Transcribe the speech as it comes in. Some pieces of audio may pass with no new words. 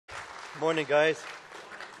Morning, guys.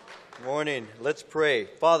 Morning. Let's pray.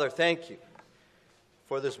 Father, thank you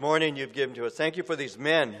for this morning you've given to us. Thank you for these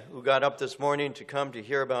men who got up this morning to come to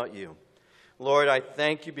hear about you. Lord, I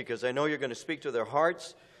thank you because I know you're going to speak to their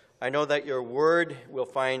hearts. I know that your word will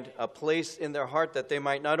find a place in their heart that they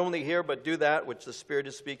might not only hear but do that which the Spirit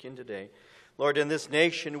is speaking today. Lord, in this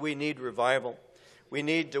nation we need revival. We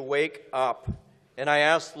need to wake up. And I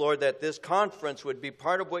ask, Lord, that this conference would be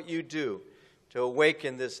part of what you do to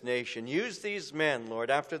awaken this nation. Use these men, Lord,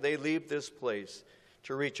 after they leave this place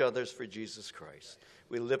to reach others for Jesus Christ.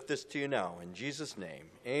 We lift this to you now in Jesus' name.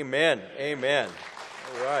 Amen. Amen.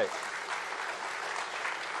 All right.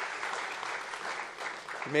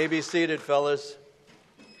 You may be seated, fellas.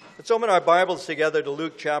 Let's open our Bibles together to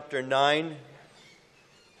Luke chapter 9.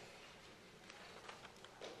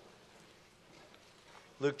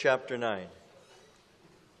 Luke chapter 9.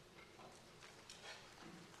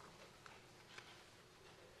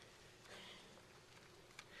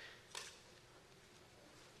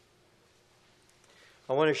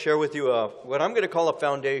 I want to share with you what I'm going to call a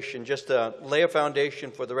foundation, just to lay a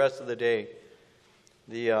foundation for the rest of the day.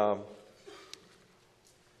 The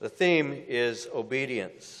theme is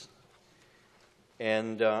obedience.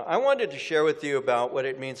 And I wanted to share with you about what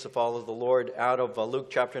it means to follow the Lord out of Luke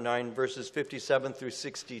chapter 9, verses 57 through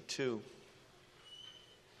 62.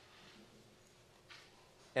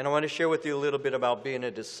 And I want to share with you a little bit about being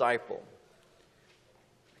a disciple.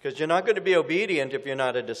 Because you're not going to be obedient if you're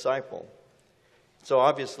not a disciple. So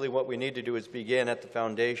obviously what we need to do is begin at the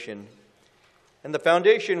foundation. And the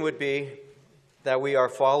foundation would be that we are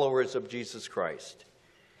followers of Jesus Christ.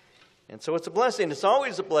 And so it's a blessing. It's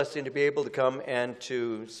always a blessing to be able to come and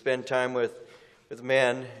to spend time with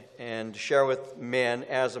men and share with men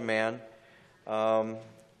as a man.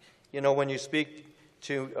 When you speak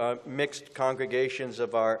to mixed congregations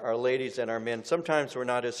of our ladies and our men, sometimes we're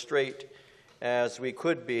not as straight as we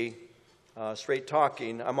could be, straight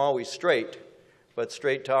talking. I'm always straight. But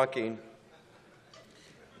straight talking,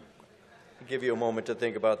 I'll give you a moment to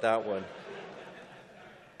think about that one.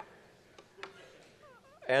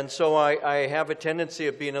 And so I have a tendency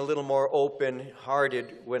of being a little more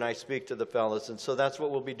open-hearted when I speak to the fellas. And so that's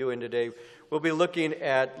what we'll be doing today. We'll be looking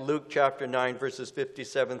at Luke chapter 9, verses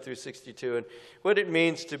 57 through 62, and what it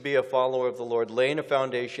means to be a follower of the Lord, laying a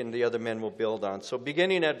foundation the other men will build on. So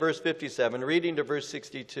beginning at verse 57, reading to verse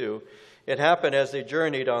 62, it happened as they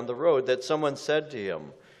journeyed on the road that someone said to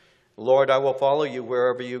him, "Lord, I will follow you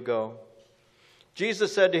wherever you go."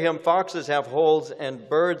 Jesus said to him, "Foxes have holes and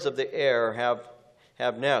birds of the air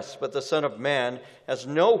have nests, but the Son of Man has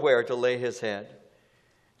nowhere to lay his head."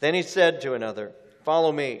 Then he said to another,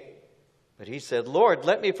 "Follow me." But he said, "Lord,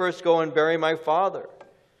 let me first go and bury my father."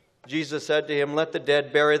 Jesus said to him, "Let the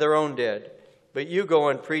dead bury their own dead, but you go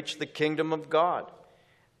and preach the kingdom of God."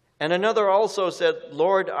 And another also said,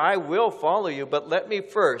 "Lord, I will follow you, but let me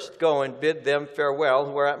first go and bid them farewell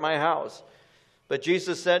who are at my house." But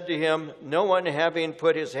Jesus said to him, "No one having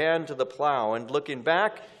put his hand to the plow and looking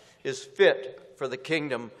back is fit for the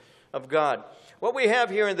kingdom of God." What we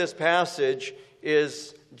have here in this passage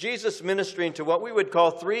is Jesus ministering to what we would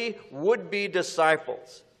call three would-be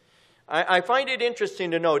disciples. I find it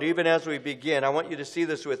interesting to note, even as we begin, I want you to see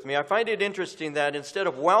this with me. I find it interesting that instead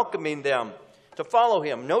of welcoming them to follow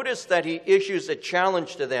him, notice that he issues a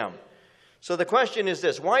challenge to them. So the question is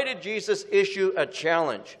this: why did Jesus issue a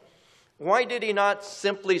challenge? Why did he not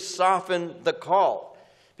simply soften the call?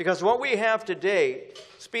 Because what we have today,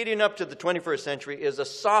 speeding up to the 21st century, is a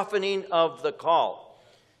softening of the call.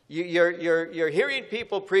 You're hearing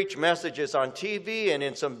people preach messages on TV and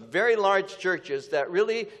in some very large churches that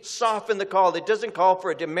really soften the call. It doesn't call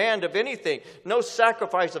for a demand of anything, no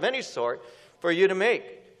sacrifice of any sort for you to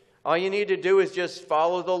make. All you need to do is just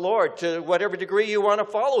follow the Lord to whatever degree you want to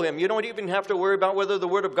follow him. You don't even have to worry about whether the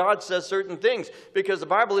Word of God says certain things, because the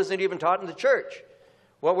Bible isn't even taught in the church.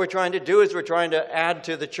 What we're trying to do is we're trying to add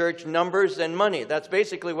to the church numbers and money. That's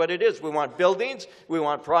basically what it is. We want buildings, we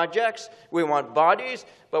want projects, we want bodies,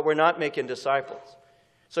 but we're not making disciples.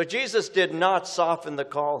 So Jesus did not soften the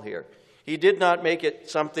call here. He did not make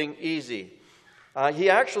it something easy. He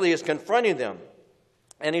actually is confronting them,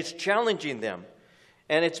 and he's challenging them.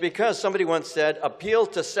 And it's because somebody once said, appeal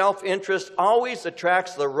to self-interest always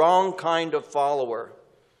attracts the wrong kind of follower.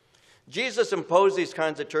 Jesus imposed these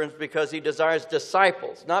kinds of terms because he desires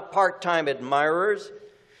disciples, not part-time admirers.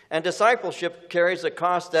 And discipleship carries a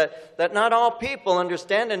cost that not all people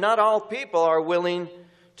understand and not all people are willing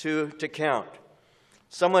to count.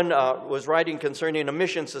 Someone was writing concerning a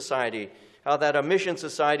mission society, how that a mission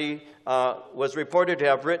society was reported to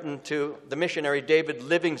have written to the missionary David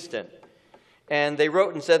Livingstone. And they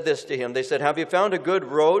wrote and said this to him. They said, "Have you found a good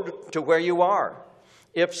road to where you are?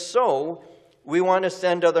 If so, we want to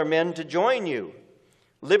send other men to join you."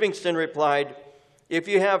 Livingston replied, "If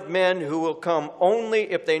you have men who will come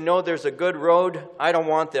only if they know there's a good road, I don't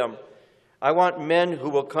want them. I want men who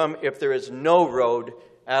will come if there is no road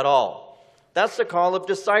at all." That's the call of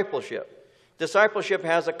discipleship. Discipleship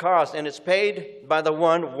has a cost, and it's paid by the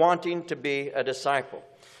one wanting to be a disciple.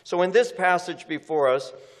 So in this passage before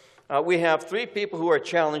us, we have three people who are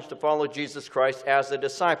challenged to follow Jesus Christ as a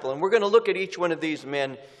disciple. And we're going to look at each one of these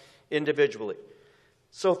men individually.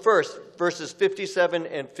 So first, verses 57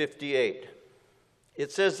 and 58.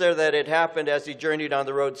 It says there that it happened as he journeyed on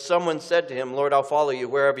the road. Someone said to him, "Lord, I'll follow you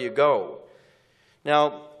wherever you go."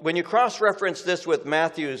 Now, when you cross-reference this with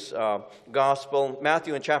Matthew's gospel,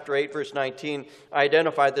 Matthew in chapter 8, verse 19,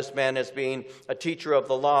 identified this man as being a teacher of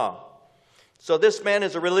the law. So this man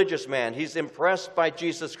is a religious man. He's impressed by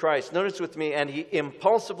Jesus Christ. Notice with me, and he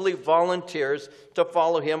impulsively volunteers to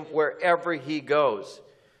follow him wherever he goes.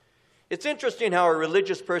 It's interesting how a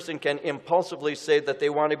religious person can impulsively say that they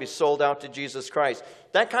want to be sold out to Jesus Christ.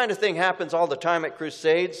 That kind of thing happens all the time at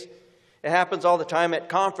crusades. It happens all the time at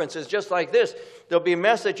conferences just like this. There'll be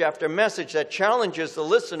message after message that challenges the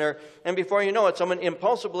listener, and before you know it, someone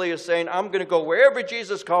impulsively is saying, "I'm going to go wherever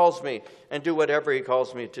Jesus calls me and do whatever he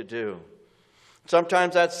calls me to do."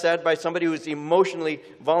 Sometimes that's said by somebody who's emotionally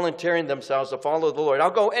volunteering themselves to follow the Lord. "I'll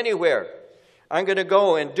go anywhere. I'm going to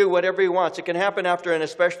go and do whatever he wants." It can happen after an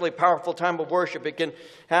especially powerful time of worship. It can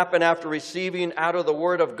happen after receiving out of the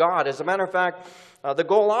Word of God. As a matter of fact, the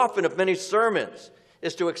goal often of many sermons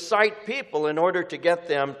is to excite people in order to get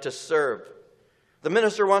them to serve. The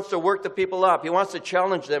minister wants to work the people up. He wants to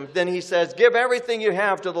challenge them. Then he says, "Give everything you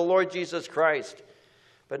have to the Lord Jesus Christ."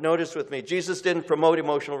 But notice with me, Jesus didn't promote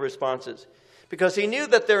emotional responses, because he knew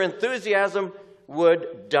that their enthusiasm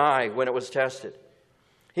would die when it was tested.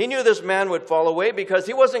 He knew this man would fall away because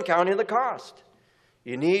he wasn't counting the cost.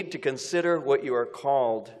 You need to consider what you are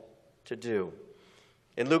called to do.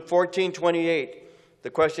 In Luke 14:28, the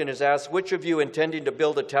question is asked, which of you intending to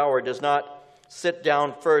build a tower does not sit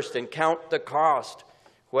down first and count the cost,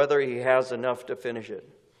 whether he has enough to finish it?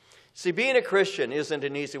 See, being a Christian isn't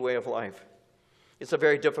an easy way of life. It's a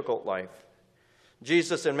very difficult life.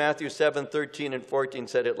 Jesus in Matthew 7:13 and 14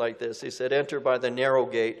 said it like this. He said, "Enter by the narrow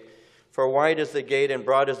gate, for wide is the gate and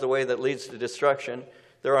broad is the way that leads to destruction.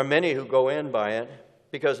 There are many who go in by it.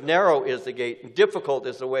 Because narrow is the gate and difficult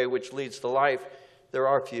is the way which leads to life, there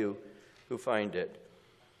are few who find it."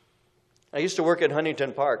 I used to work at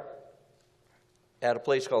Huntington Park at a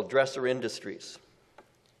place called Dresser Industries.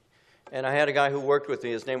 And I had a guy who worked with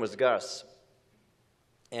me. His name was Gus.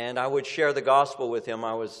 And I would share the gospel with him.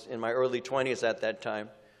 I was in my early 20s at that time.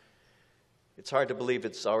 It's hard to believe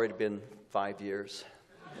it's already been 5 years.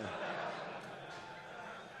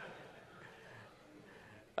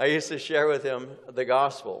 I used to share with him the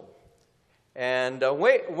gospel. And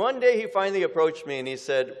one day he finally approached me and he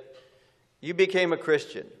said, "You became a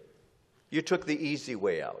Christian. You took the easy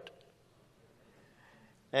way out."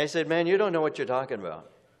 And I said, "Man, you don't know what you're talking about.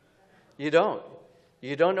 You don't.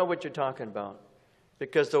 You don't know what you're talking about.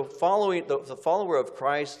 Because the follower of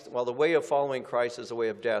Christ, well, the way of following Christ is a way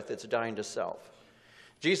of death. It's dying to self.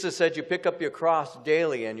 Jesus said you pick up your cross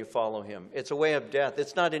daily and you follow him. It's a way of death.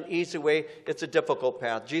 It's not an easy way. It's a difficult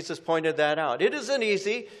path." Jesus pointed that out. It isn't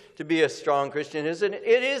easy to be a strong Christian, is it?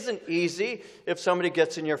 It isn't easy if somebody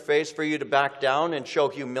gets in your face for you to back down and show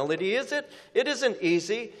humility, is it? It isn't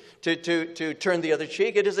easy to turn the other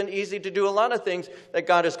cheek. It isn't easy to do a lot of things that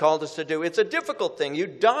God has called us to do. It's a difficult thing. You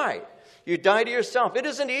die. You die to yourself. It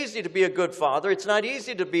isn't easy to be a good father. It's not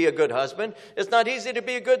easy to be a good husband. It's not easy to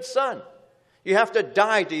be a good son. You have to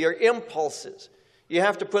die to your impulses. You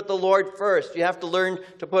have to put the Lord first. You have to learn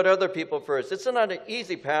to put other people first. It's not an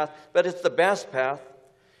easy path, but it's the best path.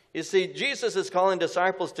 You see, Jesus is calling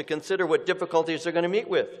disciples to consider what difficulties they're going to meet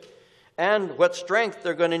with and what strength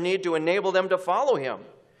they're going to need to enable them to follow him.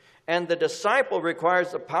 And the disciple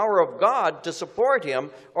requires the power of God to support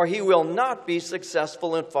him, or he will not be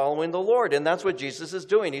successful in following the Lord. And that's what Jesus is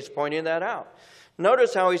doing. He's pointing that out.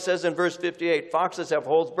 Notice how he says in verse 58, "Foxes have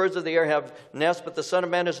holes, birds of the air have nests, but the Son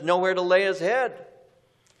of Man has nowhere to lay his head."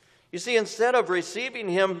 You see, instead of receiving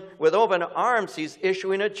him with open arms, he's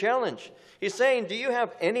issuing a challenge. He's saying, do you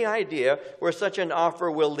have any idea where such an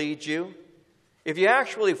offer will lead you? If you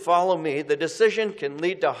actually follow me, the decision can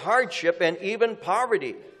lead to hardship and even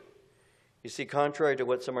poverty. You see, contrary to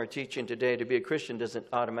what some are teaching today, to be a Christian doesn't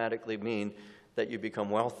automatically mean that you become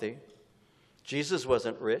wealthy. Jesus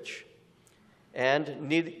wasn't rich. And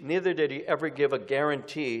neither did he ever give a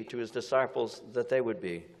guarantee to his disciples that they would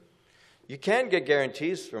be. You can get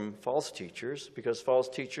guarantees from false teachers because false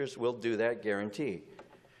teachers will do that guarantee.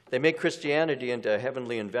 They make Christianity into a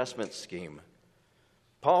heavenly investment scheme.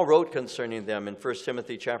 Paul wrote concerning them in 1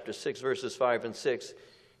 Timothy chapter 6, verses 5 and 6.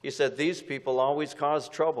 He said, "These people always cause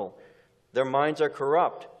trouble. Their minds are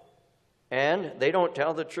corrupt, and they don't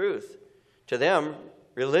tell the truth. To them,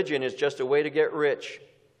 religion is just a way to get rich.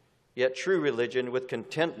 Yet true religion with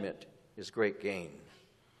contentment is great gain."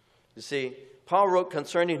 You see, Paul wrote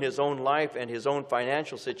concerning his own life and his own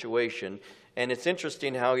financial situation, and it's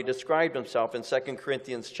interesting how he described himself in 2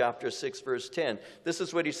 Corinthians chapter 6, verse 10. This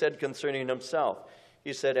is what he said concerning himself.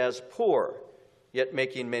 He said, "As poor, yet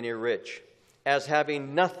making many rich, as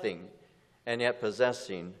having nothing, and yet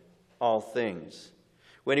possessing all things."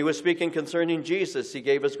 When he was speaking concerning Jesus, he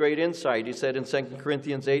gave us great insight. He said in 2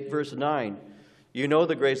 Corinthians 8, verse 9, "You know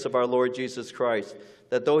the grace of our Lord Jesus Christ,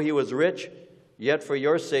 that though he was rich, yet for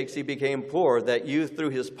your sakes he became poor, that you through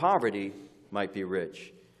his poverty might be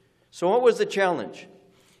rich." So what was the challenge?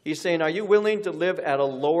 He's saying, are you willing to live at a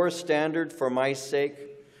lower standard for my sake?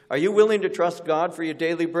 Are you willing to trust God for your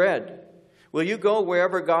daily bread? Will you go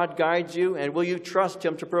wherever God guides you, and will you trust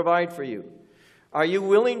him to provide for you? Are you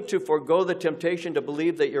willing to forego the temptation to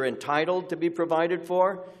believe that you're entitled to be provided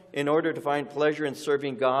for in order to find pleasure in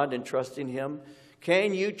serving God and trusting him?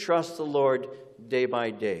 Can you trust the Lord day by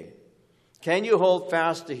day? Can you hold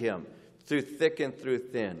fast to him through thick and through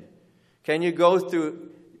thin? Can you go through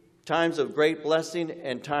times of great blessing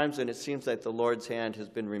and times when it seems like the Lord's hand has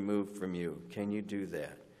been removed from you? Can you do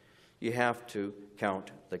that? You have to count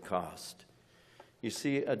the cost. You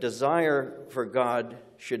see, a desire for God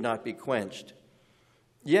should not be quenched.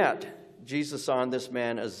 Yet, Jesus saw in this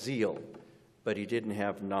man a zeal, but he didn't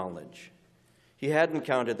have knowledge. He hadn't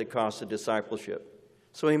counted the cost of discipleship,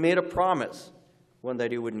 so he made a promise, one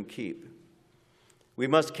that he wouldn't keep. We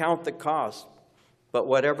must count the cost, but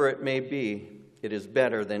whatever it may be, it is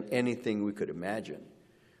better than anything we could imagine.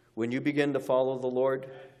 When you begin to follow the Lord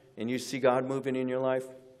and you see God moving in your life,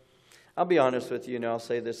 I'll be honest with you, and I'll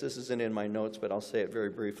say this. This isn't in my notes, but I'll say it very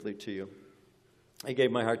briefly to you. I gave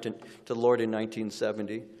my heart to the Lord in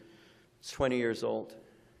 1970. I was 20 years old.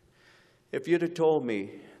 If you'd have told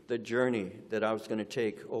me the journey that I was going to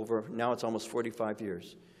take over, now it's almost 45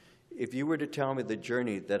 years. If you were to tell me the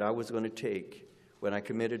journey that I was going to take when I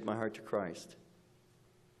committed my heart to Christ,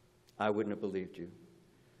 I wouldn't have believed you.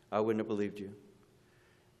 I wouldn't have believed you.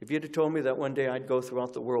 If you'd have told me that one day I'd go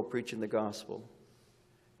throughout the world preaching the gospel.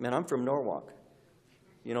 Man, I'm from Norwalk.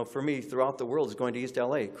 You know, for me, throughout the world is going to East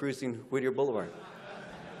L.A., cruising Whittier Boulevard.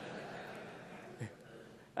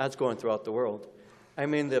 That's going throughout the world. I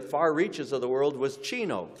mean, the far reaches of the world was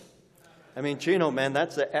Chino. I mean, Chino, man,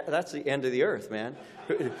 that's the end of the earth, man.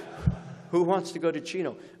 Who wants to go to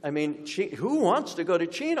Chino? I mean, who wants to go to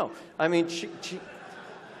Chino? I mean,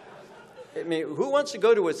 who wants to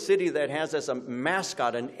go to a city that has as a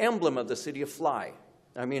mascot, an emblem of the city, a fly?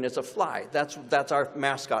 I mean, it's a fly. That's our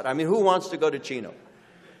mascot. I mean, who wants to go to Chino?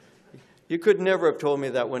 You could never have told me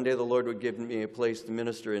that one day the Lord would give me a place to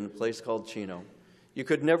minister in a place called Chino. You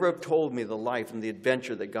could never have told me the life and the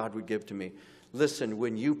adventure that God would give to me. Listen,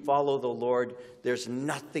 when you follow the Lord, there's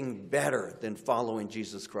nothing better than following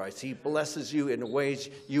Jesus Christ. He blesses you in ways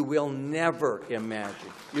you will never imagine.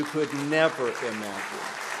 You could never imagine.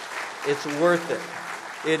 It's worth it.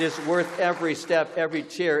 It is worth every step, every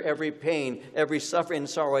tear, every pain, every suffering and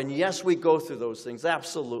sorrow. And yes, we go through those things.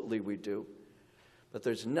 Absolutely we do. But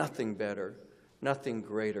there's nothing better, nothing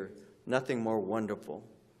greater, nothing more wonderful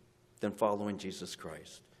than following Jesus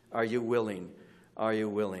Christ. Are you willing? Are you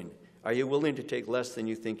willing? Are you willing to take less than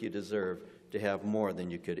you think you deserve to have more than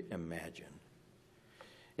you could imagine?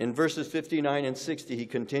 In verses 59 and 60, he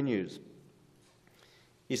continues.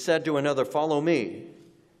 He said to another, "Follow me."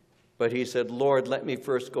 But he said, "Lord, let me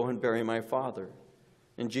first go and bury my father."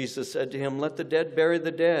 And Jesus said to him, "Let the dead bury the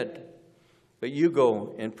dead, but you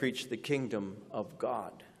go and preach the kingdom of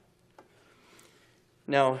God."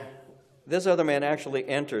 Now, this other man actually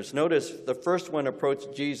enters. Notice the first one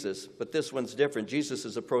approached Jesus, but this one's different. Jesus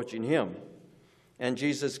is approaching him. And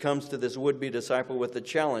Jesus comes to this would-be disciple with a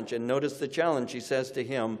challenge. And notice the challenge. He says to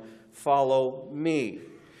him, "Follow me."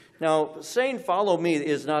 Now, saying "follow me"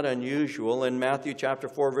 is not unusual. In Matthew chapter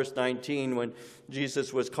 4, verse 19, when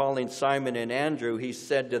Jesus was calling Simon and Andrew, he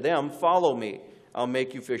said to them, "Follow me. I'll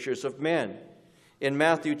make you fishers of men." In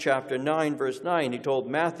Matthew chapter 9, verse 9, he told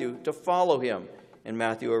Matthew to follow him. And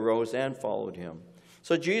Matthew arose and followed him.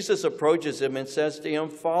 So Jesus approaches him and says to him,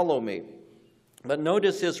 "Follow me." But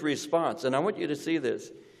notice his response, and I want you to see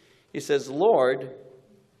this. He says, "Lord,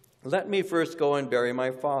 let me first go and bury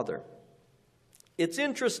my father." It's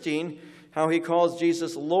interesting how he calls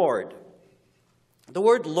Jesus Lord. The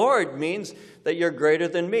word Lord means that you're greater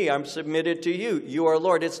than me. I'm submitted to you. You are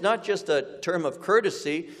Lord. It's not just a term of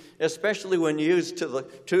courtesy, especially when used to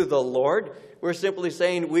the Lord. We're simply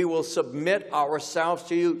saying we will submit ourselves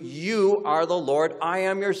to you. You are the Lord. I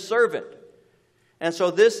am your servant. And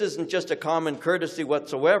so this isn't just a common courtesy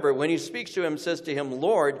whatsoever. When he speaks to him, says to him,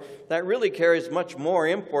 Lord, that really carries much more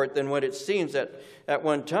import than what it seems at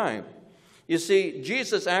one time. You see,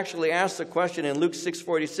 Jesus actually asked the question in Luke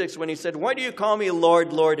 6:46 when he said, why do you call me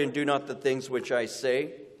Lord, Lord, and do not the things which I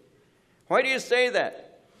say? Why do you say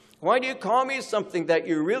that? Why do you call me something that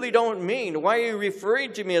you really don't mean? Why are you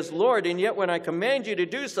referring to me as Lord, and yet when I command you to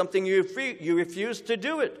do something, you refuse to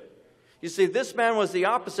do it? You see, this man was the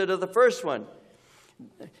opposite of the first one.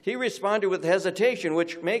 He responded with hesitation,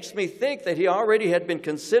 which makes me think that he already had been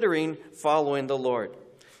considering following the Lord.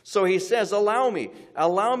 So he says, allow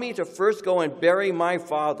me to first go and bury my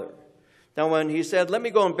father. Now, when he said, let me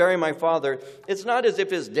go and bury my father, it's not as if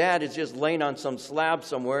his dad is just laying on some slab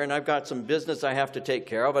somewhere and I've got some business I have to take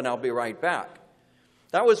care of and I'll be right back.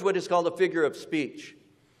 That was what is called a figure of speech.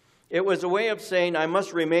 It was a way of saying, I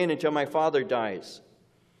must remain until my father dies.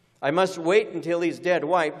 I must wait until he's dead.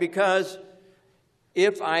 Why? Because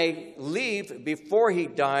if I leave before he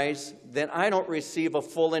dies, then I don't receive a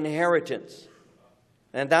full inheritance.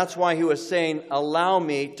 And that's why he was saying, allow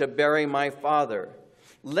me to bury my father.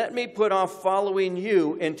 Let me put off following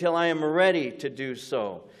you until I am ready to do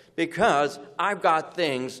so, because I've got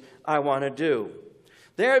things I want to do.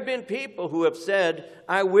 There have been people who have said,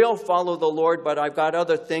 I will follow the Lord, but I've got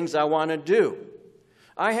other things I want to do.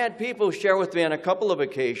 I had people share with me on a couple of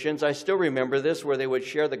occasions, I still remember this, where they would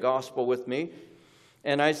share the gospel with me.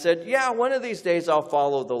 And I said, yeah, one of these days I'll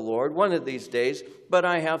follow the Lord, one of these days, but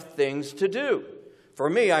I have things to do. For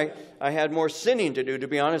me, I had more sinning to do, to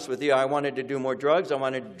be honest with you. I wanted to do more drugs. I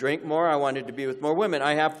wanted to drink more. I wanted to be with more women.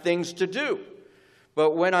 I have things to do.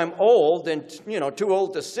 But when I'm old and, too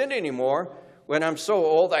old to sin anymore, when I'm so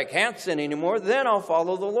old I can't sin anymore, then I'll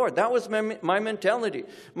follow the Lord. That was my mentality.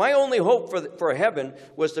 My only hope for heaven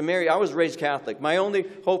was to marry. I was raised Catholic. My only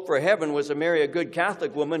hope for heaven was to marry a good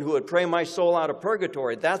Catholic woman who would pray my soul out of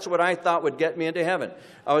purgatory. That's what I thought would get me into heaven.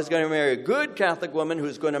 I was going to marry a good Catholic woman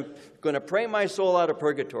who's going to pray my soul out of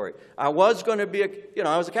purgatory. I was going to be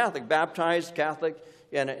I was a Catholic, baptized Catholic,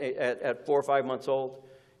 and at 4 or 5 months old.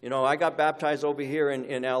 I got baptized over here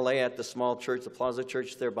in L.A. at the small church, the Plaza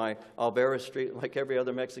Church there by Alvera Street, like every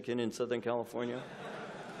other Mexican in Southern California.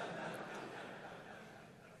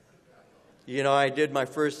 I did my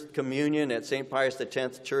first communion at St. Pius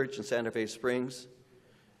X Church in Santa Fe Springs.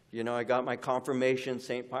 I got my confirmation,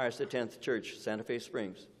 St. Pius X Church, Santa Fe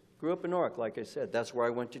Springs. Grew up in Newark, like I said. That's where I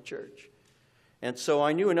went to church. And so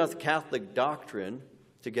I knew enough Catholic doctrine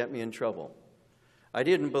to get me in trouble. I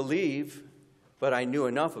didn't believe, but I knew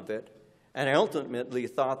enough of it, and I ultimately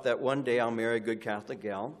thought that one day I'll marry a good Catholic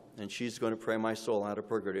gal, and she's going to pray my soul out of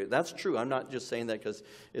purgatory. That's true. I'm not just saying that because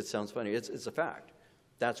it sounds funny. It's a fact.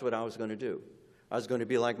 That's what I was going to do. I was going to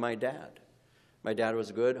be like my dad. My dad was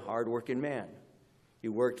a good, hard-working man. He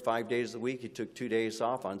worked 5 days a week. He took 2 days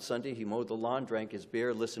off. On Sunday, he mowed the lawn, drank his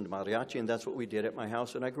beer, listened to mariachi, and that's what we did at my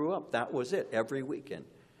house when I grew up. That was it, every weekend.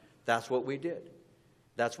 That's what we did.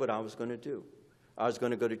 That's what I was going to do. I was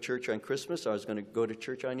going to go to church on Christmas. I was going to go to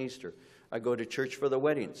church on Easter. I'd go to church for the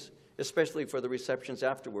weddings, especially for the receptions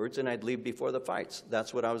afterwards, and I'd leave before the fights.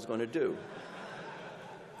 That's what I was going to do.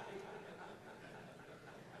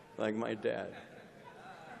 Like my dad.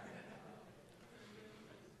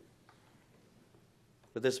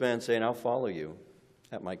 But this man's saying, I'll follow you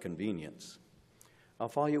at my convenience. I'll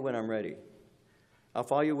follow you when I'm ready. I'll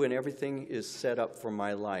follow you when everything is set up for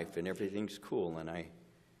my life and everything's cool and I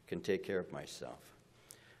can take care of myself.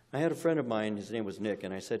 I had a friend of mine, his name was Nick,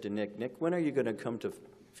 and I said to Nick, when are you going to come to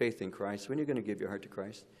faith in Christ? When are you going to give your heart to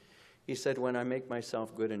Christ? He said, when I make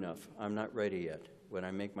myself good enough. I'm not ready yet. When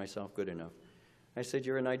I make myself good enough. I said,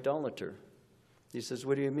 you're an idolater. He says,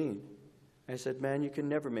 what do you mean? I said, man, you can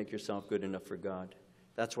never make yourself good enough for God.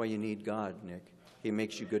 That's why you need God, Nick. He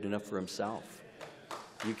makes you good enough for himself.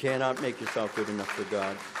 You cannot make yourself good enough for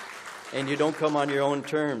God. And you don't come on your own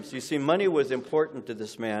terms. You see, money was important to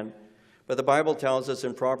this man. But the Bible tells us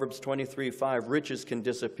in Proverbs 23:5, riches can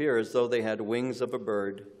disappear as though they had wings of a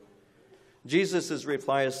bird. Jesus'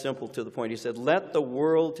 reply is simple to the point. He said, let the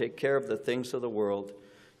world take care of the things of the world.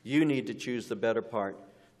 You need to choose the better part,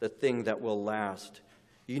 the thing that will last.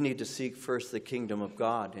 You need to seek first the kingdom of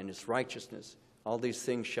God and his righteousness. All these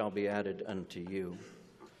things shall be added unto you.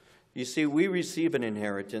 You see, we receive an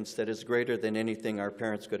inheritance that is greater than anything our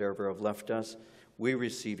parents could ever have left us. We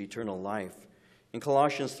receive eternal life. In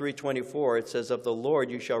Colossians 3:24, it says, "Of the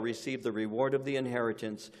Lord you shall receive the reward of the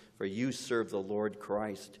inheritance, for you serve the Lord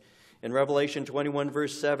Christ." In Revelation 21,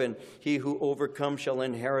 verse 7, "He who overcomes shall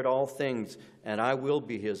inherit all things, and I will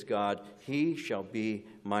be his God. He shall be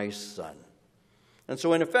my son." And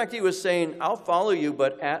so in effect, he was saying, I'll follow you,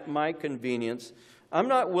 but at my convenience. I'm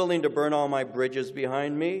not willing to burn all my bridges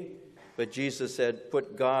behind me. But Jesus said,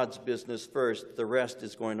 put God's business first. The rest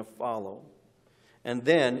is going to follow. And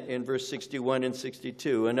then in verse 61 and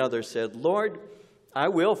 62, another said, "Lord, I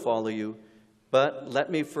will follow you, but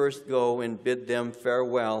let me first go and bid them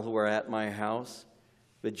farewell who are at my house."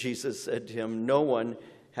 But Jesus said to him, "No one,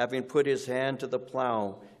 having put his hand to the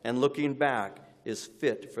plow and looking back, is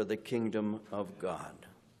fit for the kingdom of God."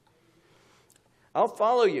 I'll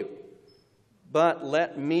follow you, but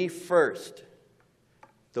let me first.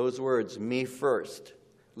 Those words, me first.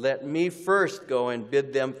 Let me first go and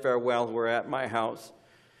bid them farewell who are at my house.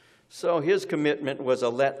 So his commitment was a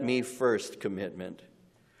let me first commitment.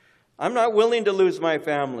 I'm not willing to lose my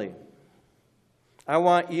family. I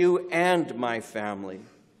want you and my family.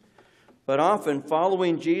 But often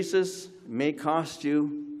following Jesus may cost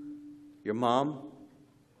you your mom,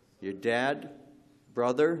 your dad,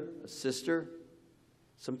 brother, a sister,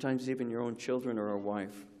 sometimes even your own children or a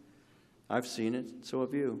wife. I've seen it, so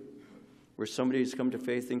have you. Where somebody's come to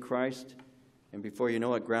faith in Christ, and before you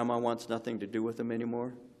know it, grandma wants nothing to do with them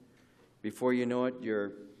anymore. Before you know it,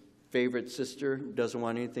 your favorite sister doesn't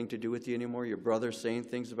want anything to do with you anymore. Your brother's saying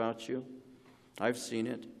things about you. I've seen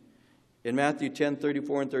it. In Matthew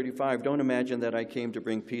 10:34 and 35, "Don't imagine that I came to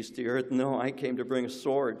bring peace to the earth. No, I came to bring a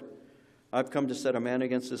sword. I've come to set a man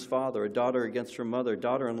against his father, a daughter against her mother,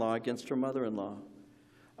 daughter-in-law against her mother-in-law.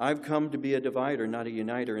 I've come to be a divider, not a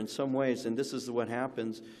uniter." In some ways, and this is what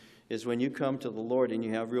happens, is when you come to the Lord and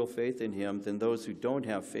you have real faith in him, then those who don't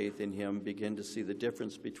have faith in him begin to see the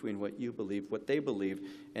difference between what you believe, what they believe,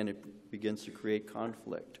 and it begins to create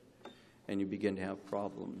conflict, and you begin to have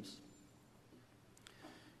problems.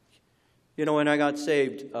 You know, when I got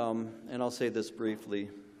saved, and I'll say this briefly,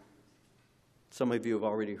 some of you have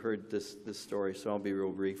already heard this story, so I'll be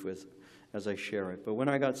real brief as I share it. But when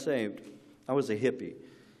I got saved, I was a hippie.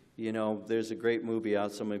 You know, there's a great movie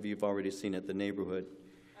out. Some of you have already seen it, The Neighborhood.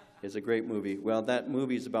 It's a great movie. Well, that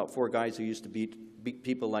movie is about 4 guys who used to beat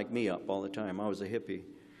people like me up all the time. I was a hippie.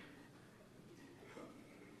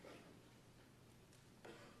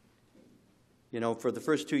 You know, for the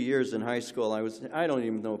first 2 years in high school, I don't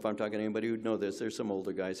even know if I'm talking to anybody who'd know this. There's some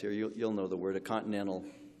older guys here. You'll know the word, a continental.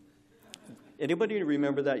 Anybody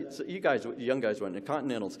remember that? So you guys, young guys, went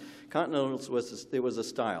Continentals. Continentals was a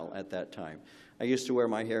style at that time. I used to wear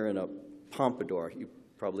my hair in a pompadour. You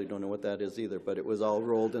probably don't know what that is either, but it was all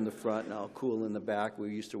rolled in the front and all cool in the back. We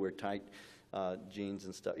used to wear tight jeans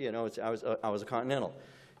and stuff. You know, I was a Continental,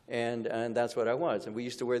 and that's what I was. And we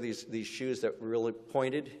used to wear these shoes that were really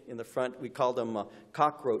pointed in the front. We called them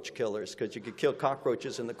cockroach killers because you could kill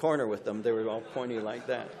cockroaches in the corner with them. They were all pointy like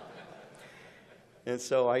that. And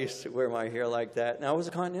so I used to wear my hair like that, and I was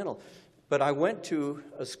a Continental. But I went to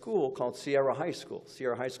a school called Sierra High School.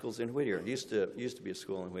 Sierra High School's in Whittier. It used to be a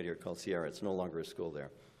school in Whittier called Sierra. It's no longer a school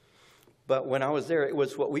there. But when I was there, it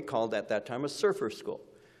was what we called at that time a surfer school.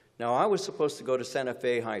 Now, I was supposed to go to Santa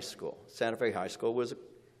Fe High School. Santa Fe High School was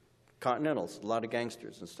Continentals, a lot of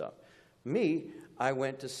gangsters and stuff. Me, I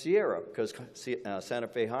went to Sierra because Santa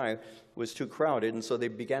Fe High was too crowded, and so they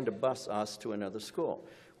began to bus us to another school.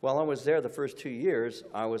 While I was there the first 2 years,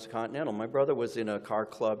 I was Continental. My brother was in a car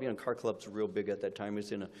club. You know, car clubs were real big at that time. He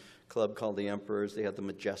was in a club called the Emperors. They had the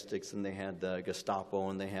Majestics, and they had the Gestapo,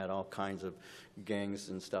 and they had all kinds of gangs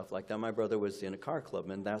and stuff like that. My brother was in a car club,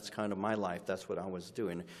 and that's kind of my life. That's what I was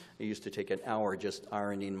doing. I used to take an hour just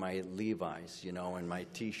ironing my Levi's, you know, and my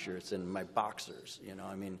T-shirts and my boxers, you know.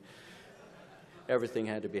 I mean, everything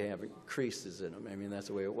had to be having creases in them. I mean, that's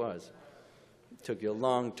the way it was. It took you a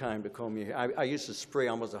long time to comb your hair. I used to spray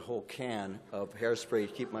almost a whole can of hairspray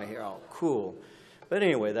to keep my hair all cool. But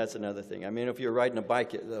anyway, that's another thing. I mean, if you're riding a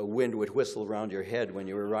bike, the wind would whistle around your head when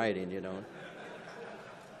you were riding, you know.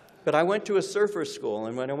 But I went to a surfer school,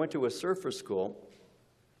 and when I went to a surfer school,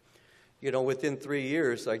 you know, within 3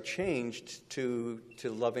 years, I changed to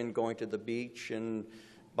loving going to the beach and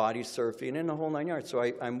body surfing and the whole 9 yards. So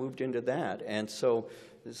I moved into that. And so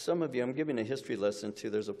some of you, I'm giving a history lesson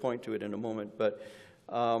too. There's a point to it in a moment. But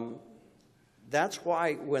that's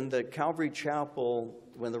why when the Calvary Chapel,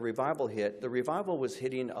 when the revival hit, the revival was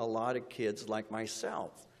hitting a lot of kids like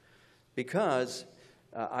myself. Because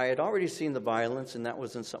I had already seen the violence, and that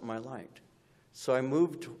wasn't something I liked. So I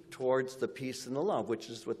moved towards the peace and the love, which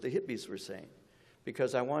is what the hippies were saying.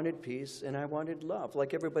 Because I wanted peace and I wanted love,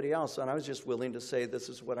 like everybody else. And I was just willing to say, this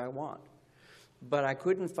is what I want. but I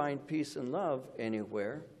couldn't find peace and love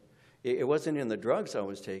anywhere. It wasn't in the drugs I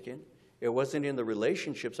was taking. It wasn't in the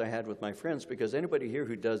relationships I had with my friends, because anybody here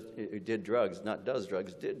who did drugs, not does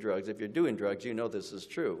drugs, did drugs, if you're doing drugs, you know this is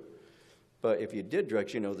true. But if you did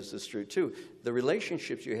drugs, you know this is true too. The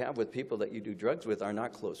relationships you have with people that you do drugs with are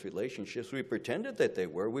not close relationships. We pretended that they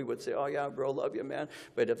were. We would say, oh yeah, bro, love you, man.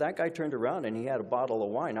 But if that guy turned around and he had a bottle of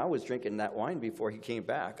wine, I was drinking that wine before he came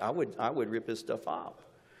back. I would rip his stuff off.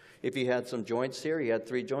 If he had some joints here, he had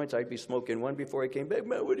 3 joints, I'd be smoking one before he came back.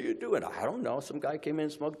 Man, what are you doing? I don't know. Some guy came in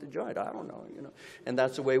and smoked the joint. I don't know, you know. And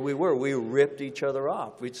that's the way we were. We ripped each other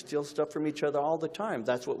off. We'd steal stuff from each other all the time.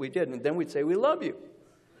 That's what we did. And then we'd say, we love you.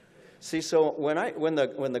 See, so when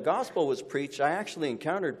the gospel was preached, I actually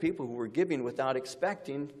encountered people who were giving without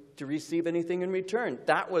expecting to receive anything in return.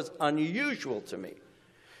 That was unusual to me.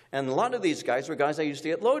 And a lot of these guys were guys I used to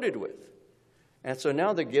get loaded with. And so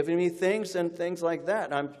now they're giving me things and things like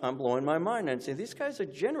that. And I'm blowing my mind. And saying, these guys are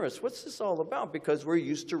generous. What's this all about? Because we're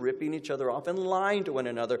used to ripping each other off and lying to one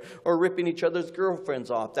another, or ripping each other's girlfriends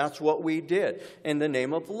off. That's what we did in the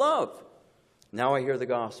name of love. Now I hear the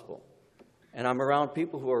gospel. And I'm around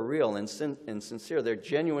people who are real and sincere. They're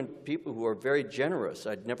genuine people who are very generous.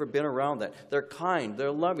 I'd never been around that. They're kind.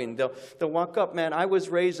 They're loving. They'll walk up. Man, I was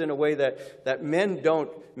raised in a way that men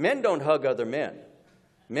don't hug other men.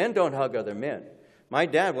 Men don't hug other men. My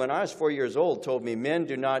dad, when I was 4 years old, told me men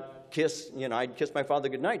do not kiss. You know, I'd kiss my father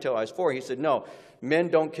goodnight till I was 4. He said, no, men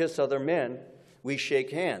don't kiss other men. We shake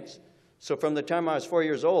hands. So from the time I was 4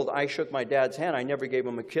 years old, I shook my dad's hand. I never gave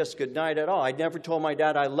him a kiss goodnight at all. I never told my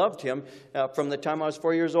dad I loved him from the time I was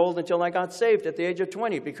 4 years old until I got saved at the age of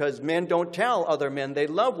 20, because men don't tell other men they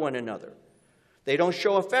love one another. They don't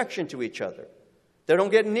show affection to each other. They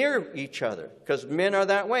don't get near each other, because men are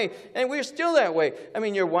that way. And we're still that way. I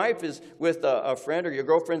mean, your wife is with a friend, or your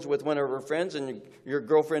girlfriend's with one of her friends, and your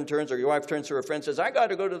girlfriend turns, or your wife turns to her friend and says, I got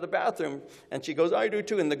to go to the bathroom. And she goes, I do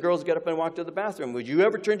too. And the girls get up and walk to the bathroom. Would you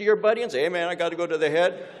ever turn to your buddy and say, hey, man, I got to go to the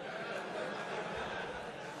head?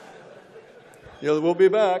 We'll be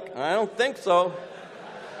back. I don't think so.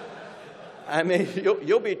 I mean,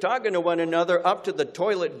 you'll be talking to one another up to the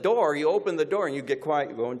toilet door. You open the door and you get quiet.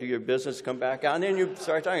 You go and do your business, come back out, and then you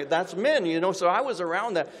start talking. That's men, you know. So I was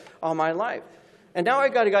around that all my life. And now I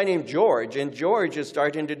got a guy named George, and George is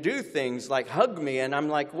starting to do things like hug me. And I'm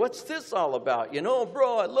like, what's this all about? You know,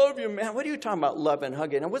 bro, I love you, man. What are you talking about, love and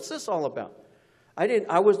hugging? And what's this all about?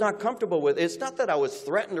 I was not comfortable with it. It's not that I was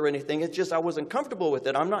threatened or anything. It's just I wasn't comfortable with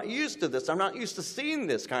it. I'm not used to this. I'm not used to seeing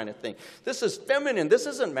this kind of thing. This is feminine. This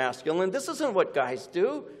isn't masculine. This isn't what guys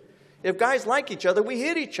do. If guys like each other, we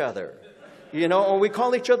hit each other, you know, or we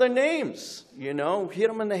call each other names, you know, hit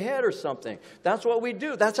them in the head or something. That's what we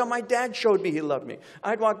do. That's how my dad showed me he loved me.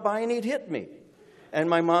 I'd walk by and he'd hit me. And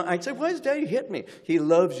my mom, I'd say, why does Daddy hit me? He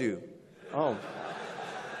loves you. Oh.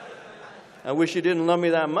 I wish you didn't love me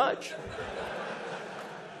that much.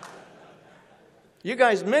 You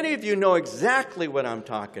guys, many of you know exactly what I'm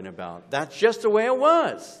talking about. That's just the way it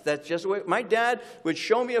was. That's just the way. My dad would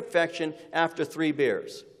show me affection after 3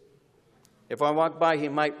 beers. If I walked by, he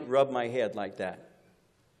might rub my head like that.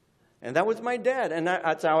 And that was my dad, and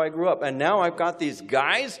that's how I grew up. And now I've got these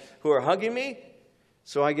guys who are hugging me,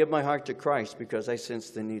 so I give my heart to Christ because I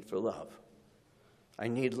sense the need for love. I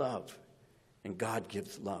need love, and God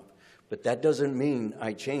gives love. But that doesn't mean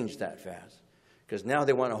I change that fast. Because now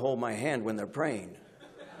they want to hold my hand when they're praying.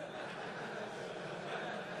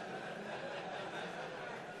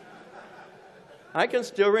 I can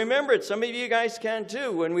still remember it. Some of you guys can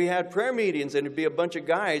too. When we had prayer meetings and it'd be a bunch of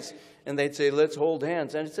guys and they'd say, let's hold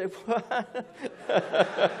hands. And I'd say, what?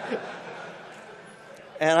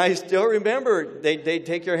 And I still remember they'd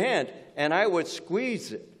take your hand and I would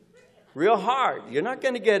squeeze it real hard. You're not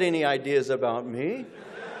going to get any ideas about me.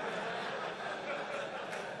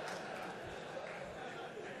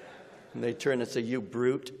 And they turn and say, you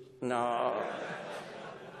brute. No.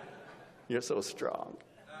 You're so strong.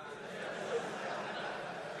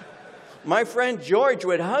 My friend George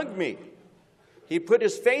would hug me. He put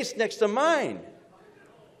his face next to mine.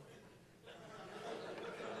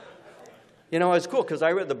 You know, it's cool because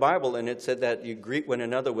I read the Bible and it said that you greet one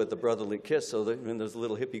another with a brotherly kiss. So that when those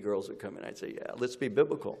little hippie girls would come in, I'd say, yeah, let's be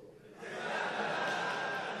biblical.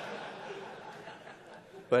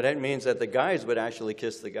 But it means that the guys would actually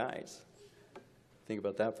kiss the guys. Think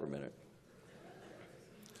about that for a minute.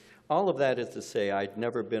 All of that is to say I'd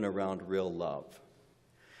never been around real love.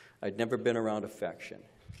 I'd never been around affection.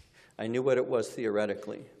 I knew what it was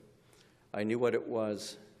theoretically. I knew what it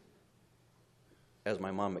was as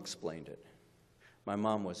my mom explained it. My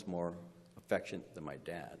mom was more affectionate than my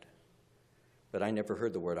dad. But I never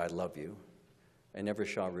heard the word I love you. I never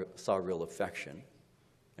saw real affection.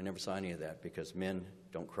 I never saw any of that because men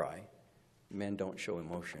don't cry. Men don't show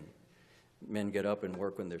emotion. Men get up and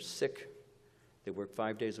work when they're sick. They work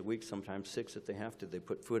 5 days a week, sometimes 6 if they have to. They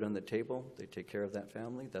put food on the table. They take care of that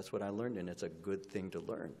family. That's what I learned, and it's a good thing to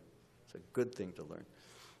learn. It's a good thing to learn.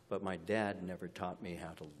 But my dad never taught me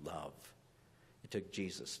how to love. It took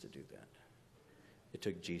Jesus to do that. It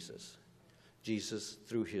took Jesus. Jesus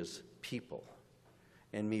through his people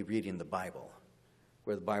and me reading the Bible,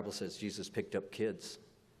 where the Bible says Jesus picked up kids.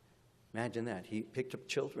 Imagine that. He picked up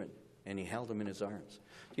children, and he held them in his arms.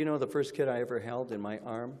 Do you know the first kid I ever held in my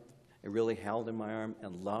arm, I really held in my arm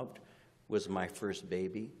and loved, was my first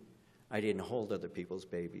baby? I didn't hold other people's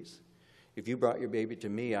babies. If you brought your baby to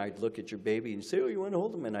me, I'd look at your baby and say, oh, you want to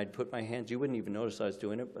hold him? And I'd put my hands, you wouldn't even notice I was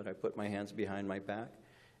doing it, but I put my hands behind my back,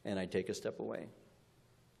 and I'd take a step away.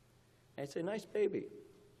 I'd say, nice baby.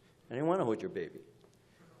 I didn't want to hold your baby.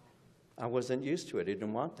 I wasn't used to it. I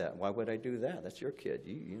didn't want that. Why would I do that? That's your kid.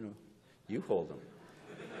 You hold him.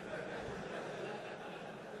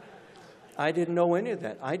 I didn't know any of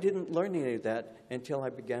that. I didn't learn any of that until I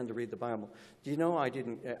began to read the Bible. Do you know I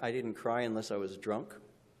didn't cry unless I was drunk?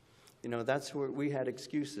 You know, that's where we had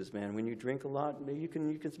excuses, man. When you drink a lot, you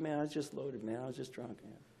can say, man, I was just loaded, man. I was just drunk.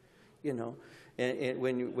 Man. You know, and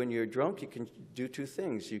when you're drunk, you can do two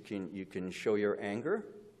things. You can show your anger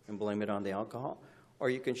and blame it on the alcohol, or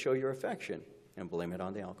you can show your affection and blame it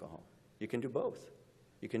on the alcohol. You can do both.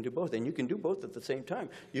 You can do both, and you can do both at the same time.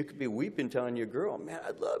 You could be weeping, telling your girl, man,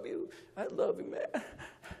 I love you, man.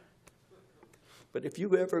 But if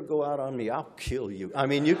you ever go out on me, I'll kill you. I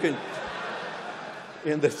mean, you can,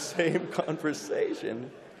 in the same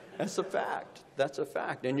conversation. That's a fact. That's a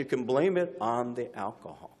fact. And you can blame it on the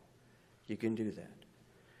alcohol. You can do that.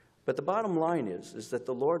 But the bottom line is that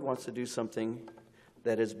the Lord wants to do something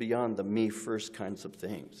that is beyond the me first kinds of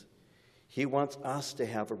things. He wants us to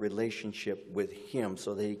have a relationship with him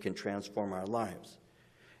so that he can transform our lives.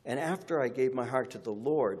 And after I gave my heart to the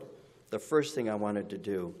Lord, the first thing I wanted to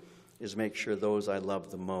do is make sure those I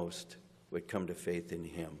love the most would come to faith in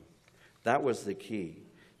him. That was the key.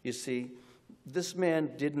 You see, this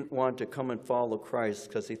man didn't want to come and follow Christ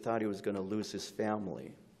because he thought he was going to lose his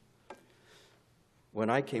family. When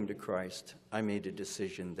I came to Christ, I made a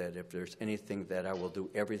decision that if there's anything that I will do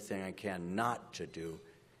everything I can not to do,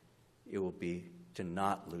 it will be to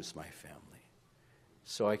not lose my family.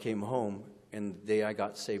 So I came home, and the day I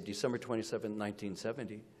got saved, December 27,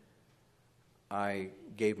 1970, I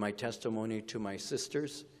gave my testimony to my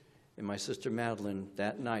sisters, and my sister Madeline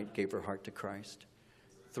that night gave her heart to Christ.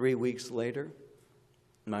 3 weeks later,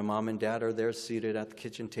 my mom and dad are there seated at the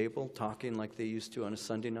kitchen table talking like they used to on a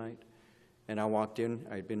Sunday night. And I walked in.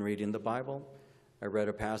 I'd been reading the Bible. I read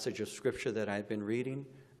a passage of Scripture that I had been reading.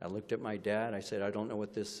 I looked at my dad. I said, I don't know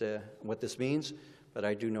what this means, but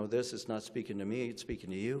I do know this. It's not speaking to me. It's speaking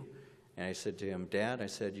to you. And I said to him, Dad, I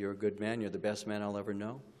said, you're a good man. You're the best man I'll ever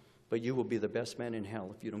know. But you will be the best man in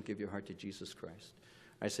hell if you don't give your heart to Jesus Christ.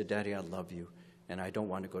 I said, Daddy, I love you, and I don't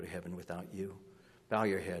want to go to heaven without you. Bow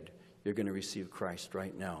your head. You're going to receive Christ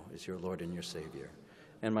right now as your Lord and your Savior.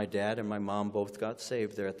 And my dad and my mom both got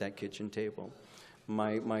saved there at that kitchen table.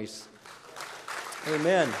 Amen.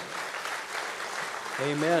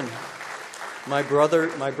 Amen. My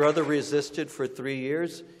brother resisted for 3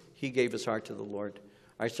 years. He gave his heart to the Lord.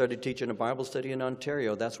 I started teaching a Bible study in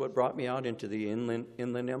Ontario. That's what brought me out into the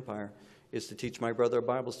Inland Empire, is to teach my brother a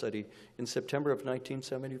Bible study in September of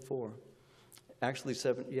 1974. Actually,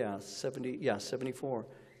 74.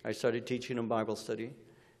 I started teaching a Bible study,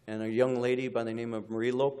 and a young lady by the name of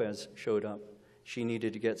Marie Lopez showed up. She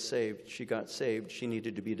needed to get saved. She got saved. She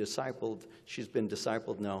needed to be discipled. She's been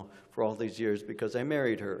discipled now for all these years because I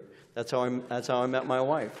married her. That's how I met my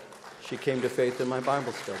wife. She came to faith in my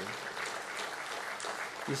Bible study.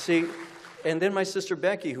 You see, and then my sister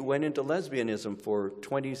Becky, who went into lesbianism for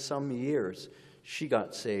 20-some years, she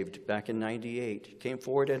got saved back in 98. Came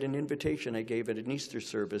forward at an invitation I gave at an Easter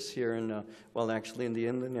service here in the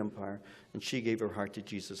Inland Empire. And she gave her heart to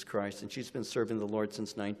Jesus Christ. And she's been serving the Lord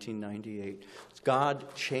since 1998. God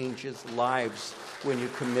changes lives when you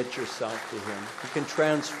commit yourself to him. He can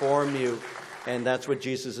transform you. And that's what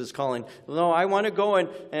Jesus is calling. No, I want to go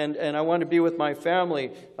and I want to be with my family.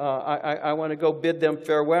 I want to go bid them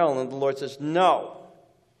farewell. And the Lord says, no,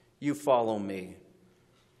 you follow me.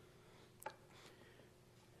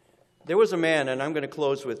 There was a man, and I'm going to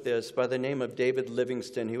close with this, by the name of David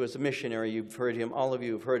Livingstone. He was a missionary. You've heard him. All of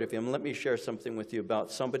you have heard of him. Let me share something with you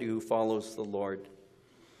about somebody who follows the Lord.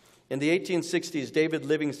 In the 1860s, David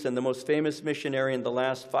Livingstone, the most famous missionary in the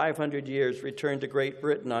last 500 years, returned to Great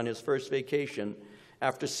Britain on his first vacation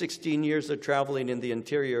after 16 years of traveling in the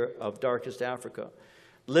interior of darkest Africa.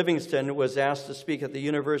 Livingstone was asked to speak at the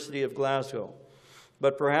University of Glasgow,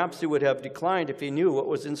 but perhaps he would have declined if he knew what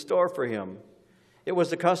was in store for him. It was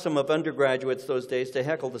the custom of undergraduates those days to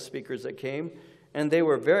heckle the speakers that came, and they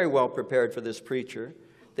were very well prepared for this preacher.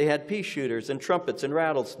 They had pea shooters and trumpets and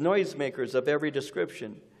rattles, noisemakers of every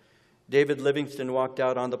description. David Livingstone walked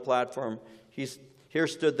out on the platform. Here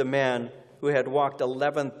stood the man who had walked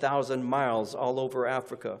 11,000 miles all over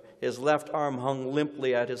Africa. His left arm hung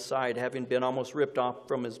limply at his side, having been almost ripped off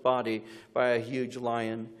from his body by a huge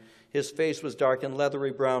lion. His face was dark and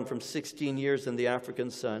leathery brown from 16 years in the African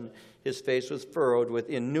sun. His face was furrowed with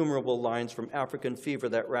innumerable lines from African fever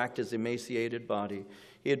that racked his emaciated body.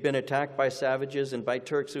 He had been attacked by savages and by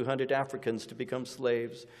Turks who hunted Africans to become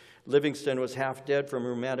slaves. Livingstone was half dead from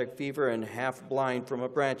rheumatic fever and half blind from a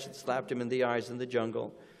branch that slapped him in the eyes in the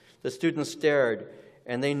jungle. The students stared,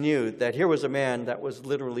 and they knew that here was a man that was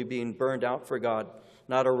literally being burned out for God.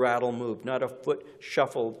 Not a rattle moved, not a foot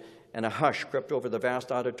shuffled, and a hush crept over the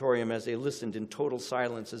vast auditorium as they listened in total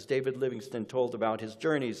silence as David Livingstone told about his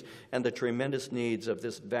journeys and the tremendous needs of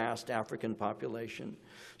this vast African population.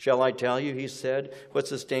 "Shall I tell you," he said, "what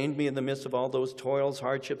sustained me in the midst of all those toils,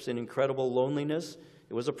 hardships, and incredible loneliness?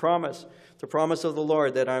 It was a promise, the promise of the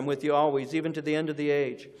Lord that I'm with you always, even to the end of the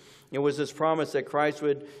age. It was this promise that Christ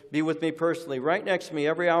would be with me personally, right next to me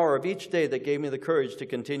every hour of each day, that gave me the courage to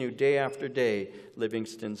continue day after day,"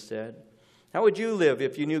 Livingstone said. How would you live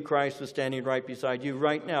if you knew Christ was standing right beside you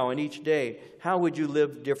right now and each day? How would you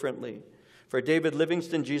live differently? For David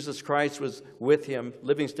Livingstone, Jesus Christ was with him.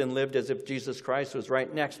 Livingstone lived as if Jesus Christ was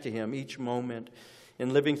right next to him each moment.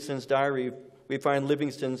 In Livingstone's diary, we find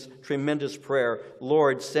Livingstone's tremendous prayer: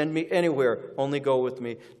 "Lord, send me anywhere, only go with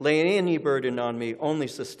me. Lay any burden on me, only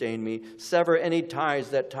sustain me. Sever any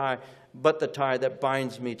ties but the tie that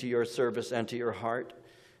binds me to your service and to your heart."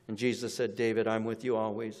 And Jesus said, "David, I'm with you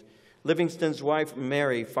always." Livingstone's wife,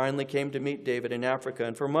 Mary, finally came to meet David in Africa,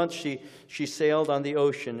 and for months she sailed on the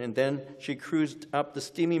ocean, and then she cruised up the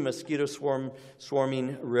steamy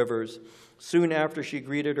mosquito-swarming rivers. Soon after she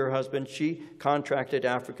greeted her husband, she contracted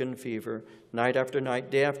African fever. Night after night,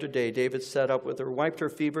 day after day, David sat up with her, wiped her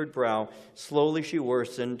fevered brow. Slowly she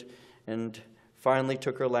worsened and finally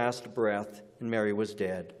took her last breath, and Mary was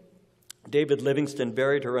dead. David Livingstone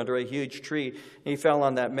buried her under a huge tree, and he fell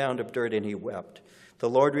on that mound of dirt and he wept. The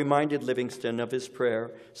Lord reminded Livingstone of his prayer: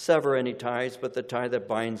 "Sever any ties but the tie that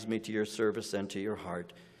binds me to your service and to your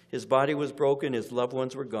heart." His body was broken. His loved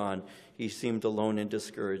ones were gone. He seemed alone and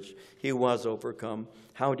discouraged. He was overcome.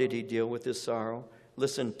 How did he deal with his sorrow?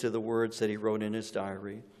 Listen to the words that he wrote in his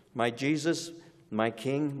diary. "My Jesus, my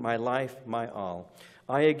King, my life, my all,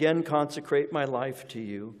 I again consecrate my life to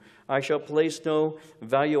you. I shall place no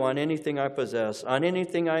value on anything I possess, on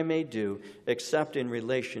anything I may do, except in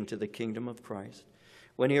relation to the kingdom of Christ."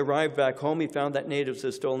 When he arrived back home, he found that natives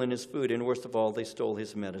had stolen his food, and worst of all, they stole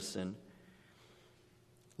his medicine.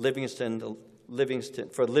 For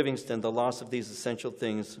Livingstone, the loss of these essential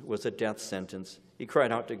things was a death sentence. He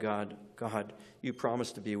cried out to God, "God, you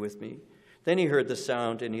promised to be with me." Then he heard the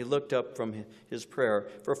sound, and he looked up from his prayer.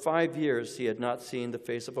 For 5 years he had not seen the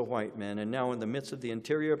face of a white man, and now in the midst of the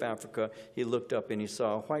interior of Africa, he looked up and he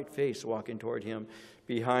saw a white face walking toward him.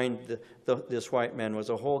 Behind this white man was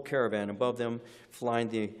a whole caravan, above them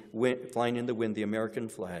flying in the wind the American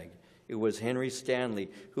flag. It was Henry Stanley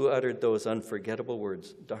who uttered those unforgettable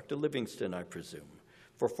words. Dr. Livingstone, I presume.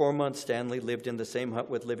 For 4 months, Stanley lived in the same hut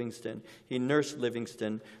with Livingstone. He nursed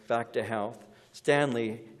Livingstone back to health.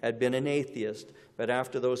 Stanley had been an atheist, but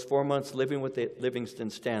after those 4 months living with Livingstone,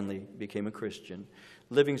 Stanley became a Christian.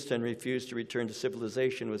 Livingstone refused to return to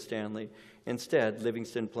civilization with Stanley. Instead,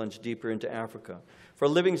 Livingstone plunged deeper into Africa. For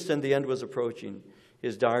Livingstone, the end was approaching.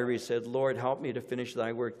 His diary said, "Lord, help me to finish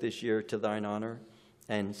thy work this year to thine honor."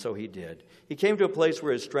 And so he did. He came to a place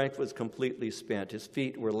where his strength was completely spent. His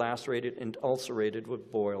feet were lacerated and ulcerated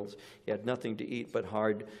with boils. He had nothing to eat but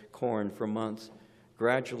hard corn for months.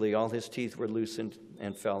 Gradually, all his teeth were loosened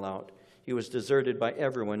and fell out. He was deserted by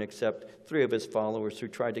everyone except 3 of his followers who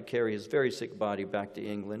tried to carry his very sick body back to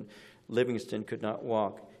England. Livingstone could not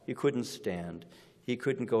walk. He couldn't stand. He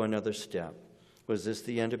couldn't go another step. Was this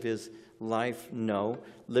the end of his life? No.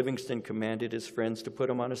 Livingstone commanded his friends to put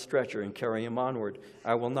him on a stretcher and carry him onward.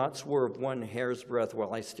 "I will not swerve one hair's breadth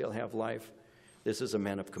while I still have life." This is a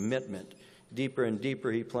man of commitment. Deeper and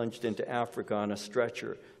deeper he plunged into Africa on a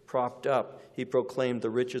stretcher. Propped up, he proclaimed the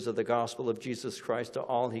riches of the gospel of Jesus Christ to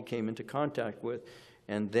all he came into contact with.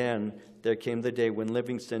 And then there came the day when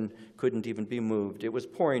Livingston couldn't even be moved. It was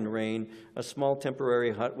pouring rain. A small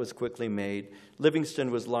temporary hut was quickly made.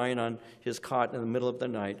 Livingston was lying on his cot in the middle of the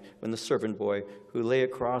night when the servant boy, who lay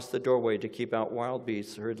across the doorway to keep out wild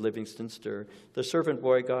beasts, heard Livingston stir. The servant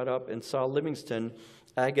boy got up and saw Livingston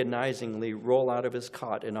agonizingly roll out of his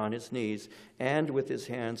cot and on his knees, and with his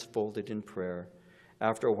hands folded in prayer.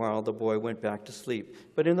 After a while, the boy went back to sleep.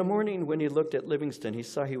 But in the morning, when he looked at Livingston, he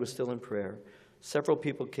saw he was still in prayer. Several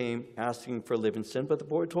people came asking for Livingston, but the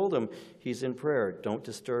boy told them, "He's in prayer. Don't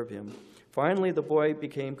disturb him." Finally, the boy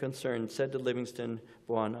became concerned, said to Livingston,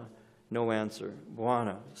 "Bwana." No answer.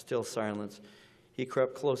 "Bwana." Still silence. He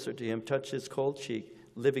crept closer to him, touched his cold cheek.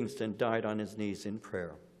 Livingston died on his knees in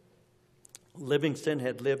prayer. Livingston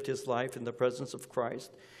had lived his life in the presence of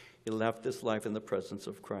Christ. He left this life in the presence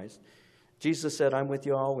of Christ. Jesus said, "I'm with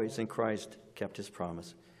you always," and Christ kept his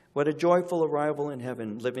promise. What a joyful arrival in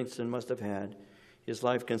heaven Livingston must have had. His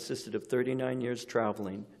life consisted of 39 years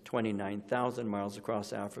traveling, 29,000 miles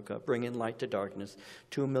across Africa, bringing light to darkness.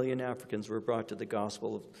 2 million Africans were brought to the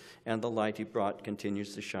gospel, and the light he brought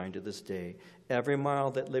continues to shine to this day. Every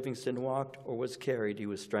mile that Livingston walked or was carried, he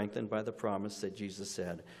was strengthened by the promise that Jesus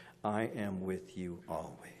said, "I am with you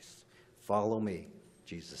always. Follow me,"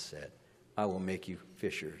 Jesus said. "I will make you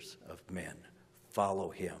fishers of men." Follow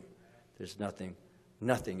him. There's nothing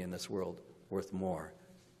in this world worth more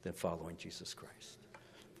than following Jesus Christ.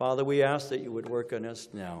 Father, we ask that you would work on us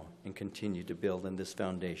now and continue to build on this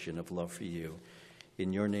foundation of love for you.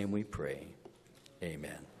 In your name we pray.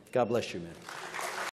 Amen. God bless you, men.